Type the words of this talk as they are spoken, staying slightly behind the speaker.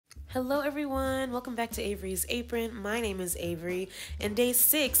Hello everyone, welcome back to Avery's Apron. My name is Avery, and day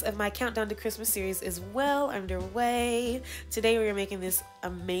 6 of my Countdown to Christmas series is well underway. Today we are making this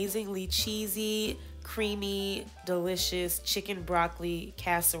amazingly cheesy, creamy, delicious chicken broccoli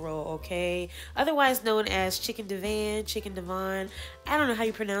casserole, okay? Otherwise known as chicken Divan. I don't know how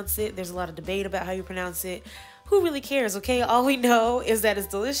you pronounce it. There's a lot of debate about how you pronounce it. Who really cares, okay? All we know is that it's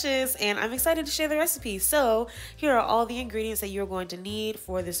delicious, and I'm excited to share the recipe. So here are all the ingredients that you're going to need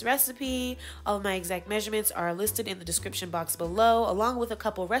for this recipe. All of my exact measurements are listed in the description box below, along with a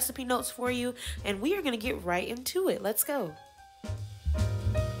couple recipe notes for you, and we are going to get right into it. Let's go.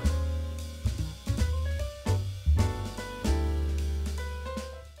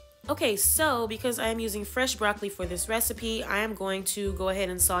 Okay, so because I'm using fresh broccoli for this recipe, I am going to go ahead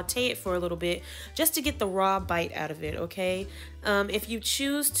and saute it for a little bit just to get the raw bite out of it, okay? If you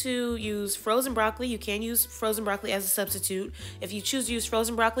choose to use frozen broccoli, you can use frozen broccoli as a substitute. If you choose to use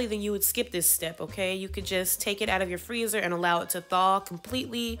frozen broccoli, then you would skip this step, okay? You could just take it out of your freezer and allow it to thaw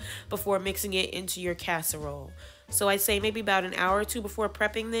completely before mixing it into your casserole. So I'd say maybe about an hour or two before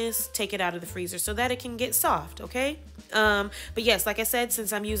prepping this, take it out of the freezer so that it can get soft, okay? But yes, like I said,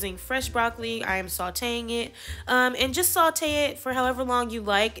 since I'm using fresh broccoli, I am sauteing it. And just saute it for however long you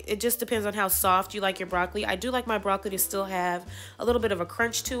like. It just depends on how soft you like your broccoli. I do like my broccoli to still have a little bit of a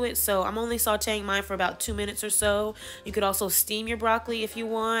crunch to it, so I'm only sauteing mine for about 2 minutes or so. You could also steam your broccoli if you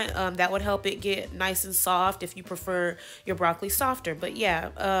want. That would help it get nice and soft if you prefer your broccoli softer. But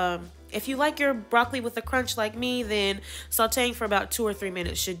yeah, if you like your broccoli with a crunch like me, then sauteing for about 2 or 3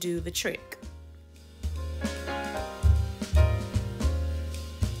 minutes should do the trick.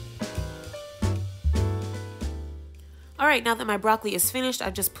 Alright, now that my broccoli is finished,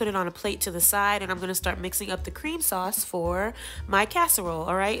 I've just put it on a plate to the side, and I'm going to start mixing up the cream sauce for my casserole,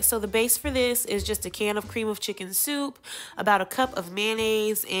 alright? So the base for this is just a can of cream of chicken soup, about a cup of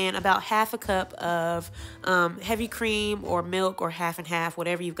mayonnaise, and about half a cup of heavy cream or milk, or half and half,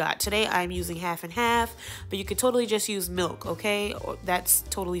 whatever you've got. Today I'm using half and half, but you could totally just use milk, okay? That's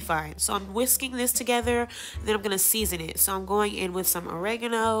totally fine. So I'm whisking this together, and then I'm going to season it. So I'm going in with some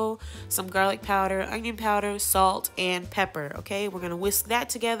oregano, some garlic powder, onion powder, salt, and pepper, okay? We're gonna whisk that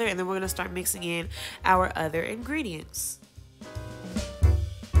together, and then we're gonna start mixing in our other ingredients.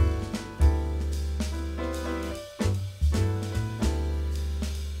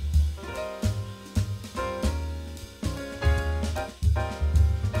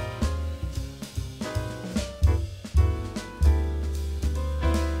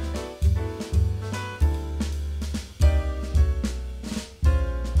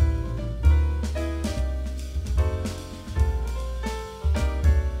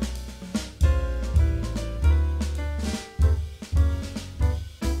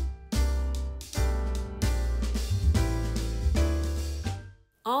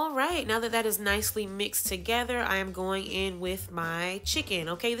 Alright, now that that is nicely mixed together, I am going in with my chicken,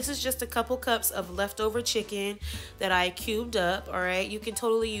 okay? This is just a couple cups of leftover chicken that I cubed up, alright? You can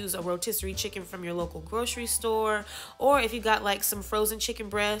totally use a rotisserie chicken from your local grocery store, or if you got like some frozen chicken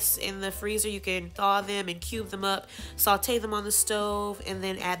breasts in the freezer, you can thaw them and cube them up, saute them on the stove, and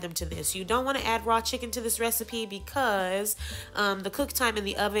then add them to this. You don't want to add raw chicken to this recipe because the cook time in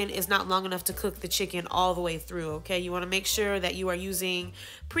the oven is not long enough to cook the chicken all the way through, okay? You want to make sure that you are using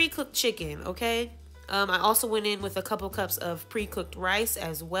pre-cooked chicken, okay? I also went in with a couple cups of pre-cooked rice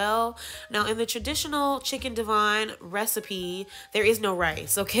as well. Now, in the traditional chicken Divan recipe, there is no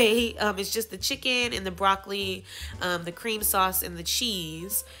rice, okay? It's just the chicken and the broccoli, the cream sauce, and the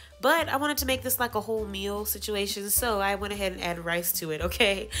cheese. But I wanted to make this like a whole meal situation, so I went ahead and added rice to it,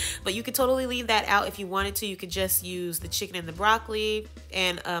 okay? But you could totally leave that out if you wanted to. You could just use the chicken and the broccoli.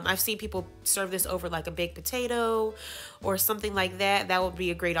 And I've seen people serve this over like a baked potato or something like that. That would be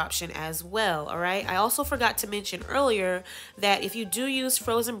a great option as well, all right? I also forgot to mention earlier that if you do use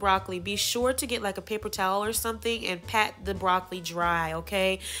frozen broccoli, be sure to get like a paper towel or something and pat the broccoli dry,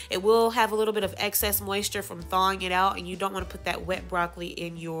 okay? It will have a little bit of excess moisture from thawing it out, and you don't want to put that wet broccoli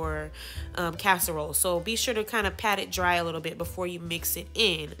in your casserole. So be sure to kind of pat it dry a little bit before you mix it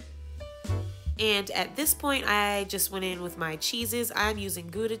in. And at this point, I just went in with my cheeses. I'm using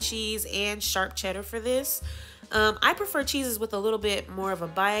Gouda cheese and sharp cheddar for this. I prefer cheeses with a little bit more of a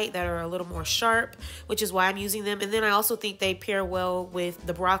bite that are a little more sharp, which is why I'm using them. And then I also think they pair well with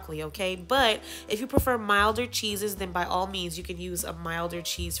the broccoli, okay? But if you prefer milder cheeses, then by all means, you can use a milder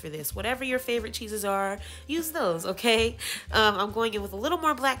cheese for this. Whatever your favorite cheeses are, use those, okay? I'm going in with a little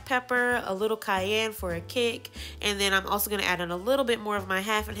more black pepper, a little cayenne for a kick, and then I'm also going to add in a little bit more of my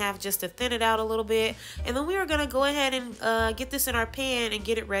half and half just to thin it out a little bit. And then we are going to go ahead and get this in our pan and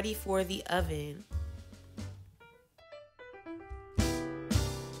get it ready for the oven.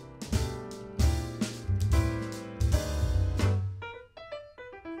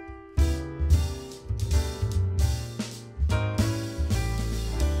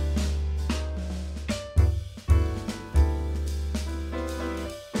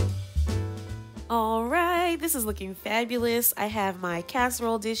 All right, this is looking fabulous. I have my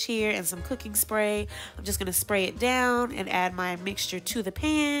casserole dish here and some cooking spray. I'm just gonna spray it down and add my mixture to the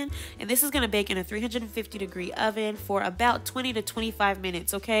pan. And this is gonna bake in a 350-degree oven for about 20 to 25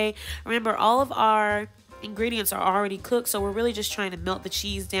 minutes, okay? Remember, all of our ingredients are already cooked, so we're really just trying to melt the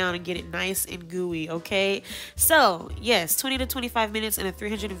cheese down and get it nice and gooey, okay? So yes, 20 to 25 minutes in a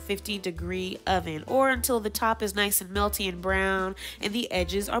 350-degree oven, or until the top is nice and melty and brown and the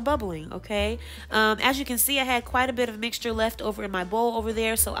edges are bubbling, okay? As you can see, I had quite a bit of mixture left over in my bowl over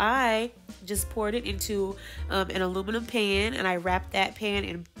there, so I just poured it into an aluminum pan, and I wrapped that pan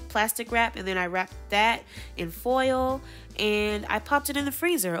in plastic wrap, and then I wrapped that in foil, and I popped it in the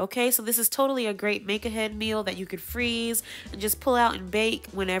freezer, okay? So this is totally a great make-ahead meal that you could freeze and just pull out and bake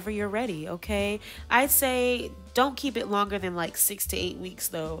whenever you're ready, okay? I'd say don't keep it longer than like 6 to 8 weeks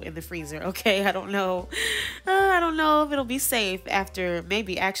though in the freezer, okay? I don't know if it'll be safe after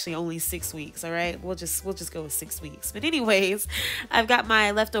maybe actually only 6 weeks, all right? We'll just go with 6 weeks. But anyways, I've got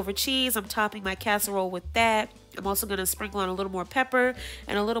my leftover cheese. I'm topping my casserole with that. I'm also going to sprinkle on a little more pepper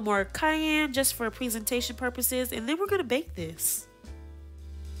and a little more cayenne just for presentation purposes, and then we're going to bake this.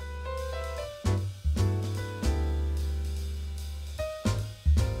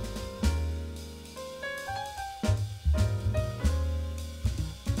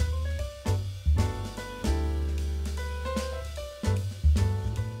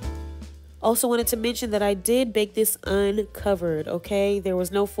 Also wanted to mention that I did bake this uncovered, okay? There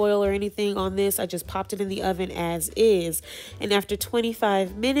was no foil or anything on this. I just popped it in the oven as is. And after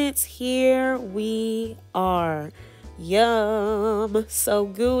 25 minutes, here we are. Yum! So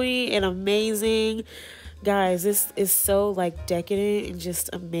gooey and amazing. Guys, this is so like decadent and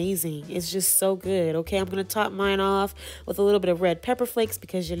just amazing. It's just so good, okay? I'm gonna top mine off with a little bit of red pepper flakes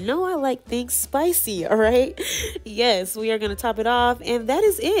because you know I like things spicy, all right? Yes, we are gonna top it off, and that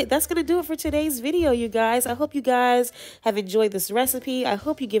is it. That's gonna do it for today's video, you guys. I hope you guys have enjoyed this recipe. I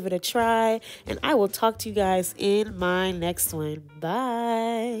hope you give it a try, and I will talk to you guys in my next one.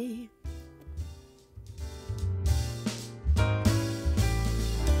 Bye.